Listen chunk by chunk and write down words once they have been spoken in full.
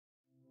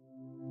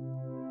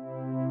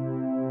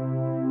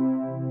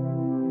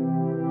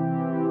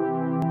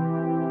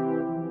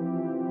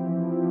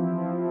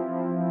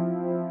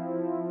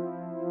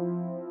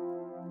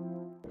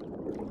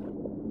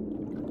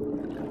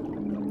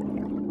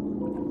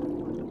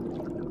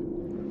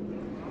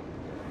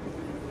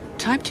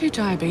Type 2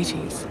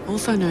 diabetes,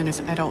 also known as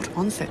adult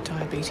onset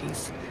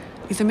diabetes,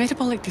 is a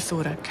metabolic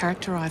disorder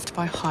characterised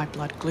by high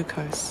blood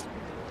glucose.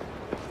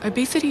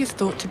 Obesity is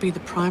thought to be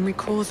the primary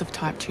cause of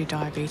type 2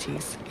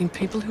 diabetes in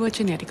people who are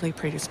genetically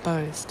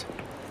predisposed.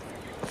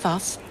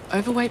 Thus,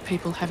 overweight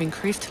people have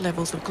increased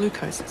levels of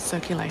glucose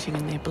circulating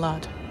in their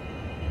blood.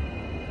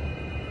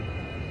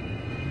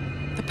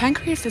 The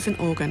pancreas is an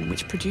organ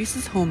which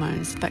produces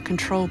hormones that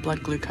control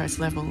blood glucose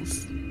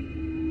levels.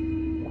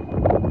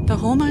 The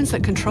hormones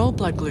that control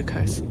blood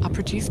glucose are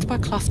produced by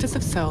clusters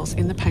of cells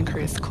in the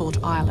pancreas called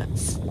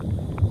islets.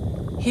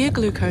 Here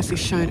glucose is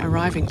shown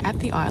arriving at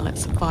the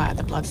islets via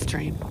the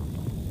bloodstream.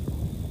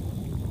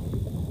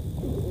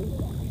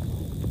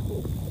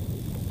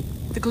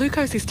 The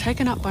glucose is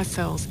taken up by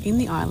cells in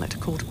the islet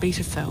called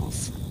beta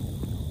cells.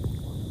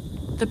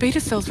 The beta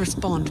cells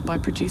respond by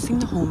producing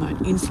the hormone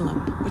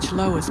insulin, which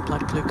lowers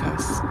blood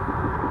glucose.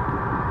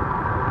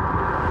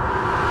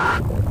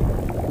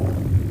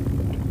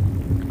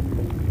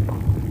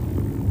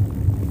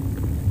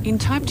 In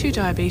type 2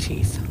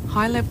 diabetes,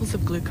 high levels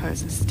of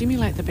glucose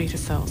stimulate the beta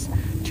cells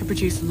to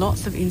produce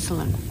lots of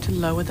insulin to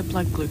lower the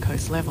blood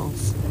glucose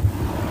levels.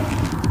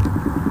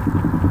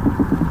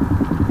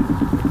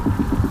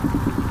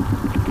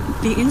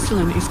 The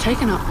insulin is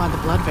taken up by the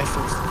blood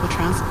vessels for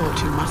transport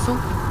to muscle,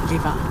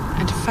 liver,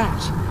 and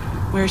fat,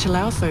 where it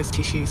allows those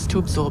tissues to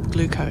absorb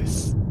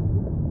glucose.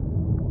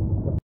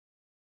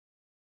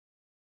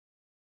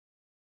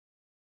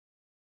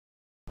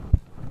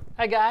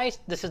 Hi guys,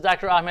 this is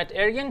Dr. Ahmed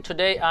Ergin.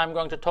 Today I'm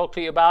going to talk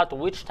to you about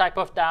which type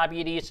of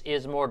diabetes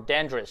is more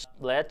dangerous.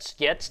 Let's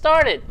get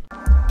started.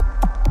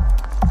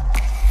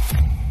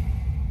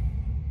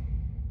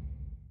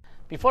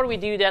 Before we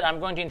do that, I'm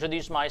going to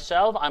introduce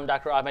myself. I'm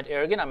Dr. Ahmed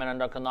Ergin. I'm an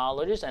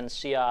endocrinologist, and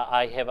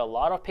I have a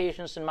lot of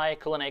patients in my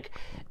clinic,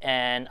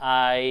 and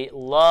I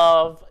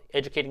love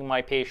educating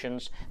my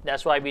patients.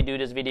 That's why we do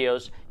these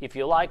videos. If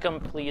you like them,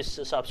 please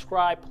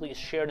subscribe, please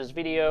share this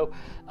video,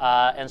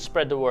 and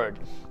spread the word.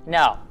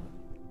 Now,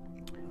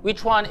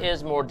 which one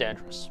is more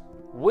dangerous?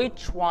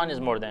 Which one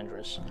is more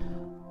dangerous?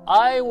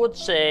 I would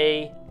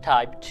say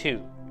type 2,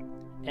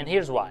 and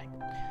here's why.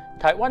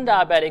 Type 1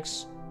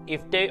 diabetics,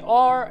 if they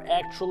are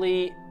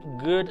actually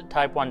good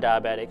type 1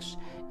 diabetics,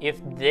 if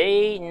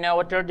they know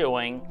what they're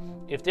doing,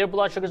 if their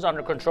blood sugar is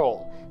under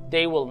control,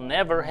 they will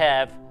never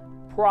have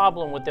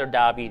problem with their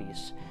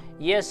diabetes.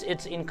 Yes,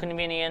 it's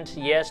inconvenient.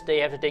 Yes, they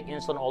have to take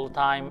insulin all the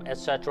time,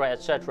 etc.,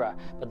 etc.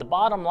 But the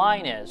bottom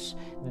line is,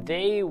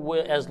 they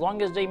will, as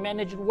long as they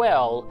manage it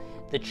well,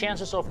 the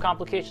chances of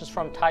complications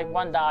from type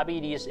 1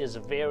 diabetes is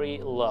very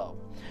low.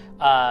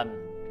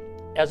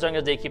 As long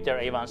as they keep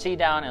their A1C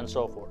down and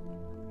so forth.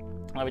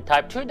 Now, with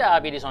type 2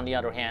 diabetes, on the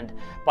other hand,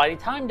 by the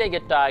time they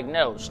get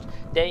diagnosed,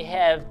 they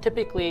have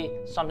typically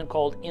something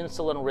called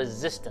insulin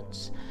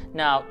resistance.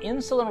 Now,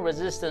 insulin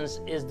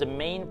resistance is the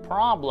main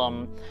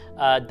problem.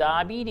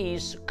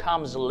 Diabetes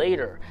comes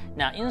later.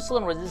 Now,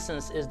 insulin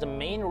resistance is the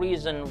main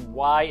reason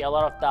why a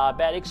lot of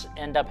diabetics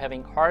end up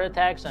having heart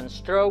attacks and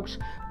strokes,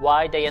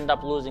 why they end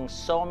up losing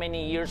so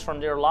many years from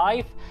their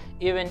life,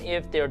 even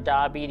if their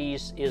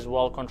diabetes is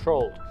well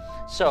controlled.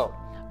 So,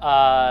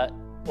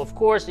 of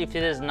course, if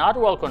it is not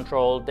well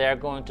controlled, they're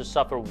going to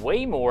suffer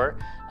way more,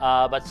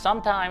 but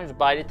sometimes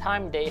by the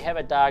time they have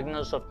a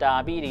diagnosis of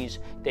diabetes,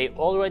 they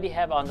already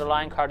have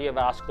underlying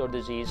cardiovascular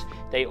disease,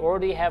 they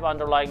already have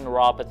underlying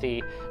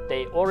neuropathy,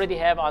 they already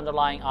have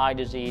underlying eye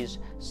disease,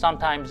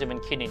 sometimes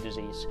even kidney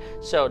disease.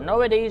 So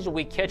nowadays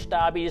we catch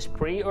diabetes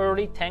pretty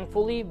early,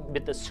 thankfully,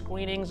 with the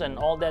screenings and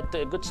all that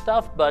good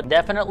stuff, but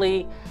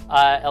definitely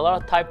a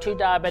lot of type 2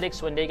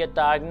 diabetics, when they get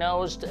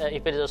diagnosed,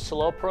 if it is a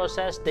slow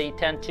process, they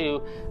tend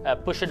to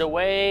push it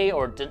away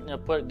or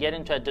get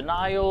into a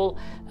denial,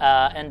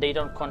 and they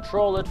don't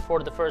control it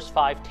for the first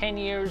 5-10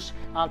 years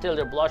until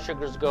their blood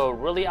sugars go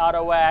really out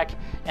of whack,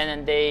 and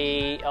then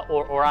they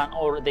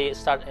or they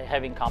start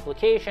having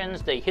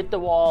complications, they hit the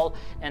wall,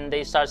 and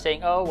they start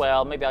saying, oh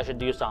well, maybe I should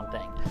do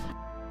something.